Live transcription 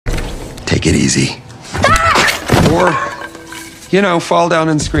take it easy. Or, you know, fall down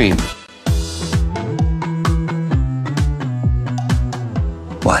and scream.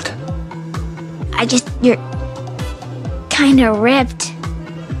 What? You're kinda ripped.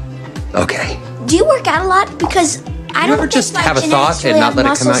 Okay. Do you work out a lot? Because I You don't ever think just my have a genetics thought and really not have let it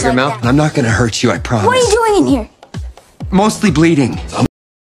come out muscles your like mouth? that. I'm not gonna hurt you, I promise. What are you doing in here? Mostly bleeding.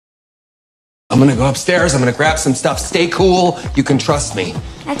 I'm gonna go upstairs, I'm gonna grab some stuff. Stay cool, you can trust me.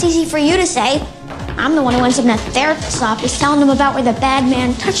 That's easy for you to say. I'm the one who ends up in a therapist's office telling them about where the bad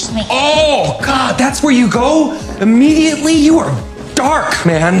man touched me. Oh, God, that's where you go? Immediately? You are dark,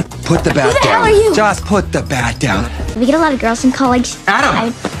 man. Put the bat Who the down. hell are you? Just put the bat down. We get a lot of girls in college.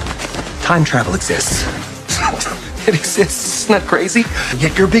 Adam! Time travel exists. It exists. Isn't that crazy?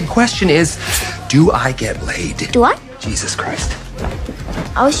 Yet your big question is, do I get laid? Do I? Jesus Christ.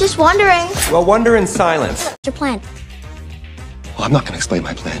 I was just wondering. Well, wonder in silence. What's your plan? Well, I'm not going to explain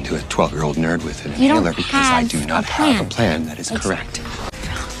my plan to a 12-year-old nerd with an You don't inhaler because I have do not a plan. have a plan that is correct.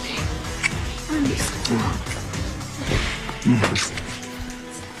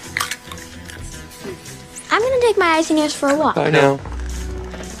 I'm gonna take my eyes and ears for a walk. I know.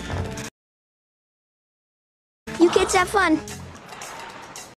 You kids have fun.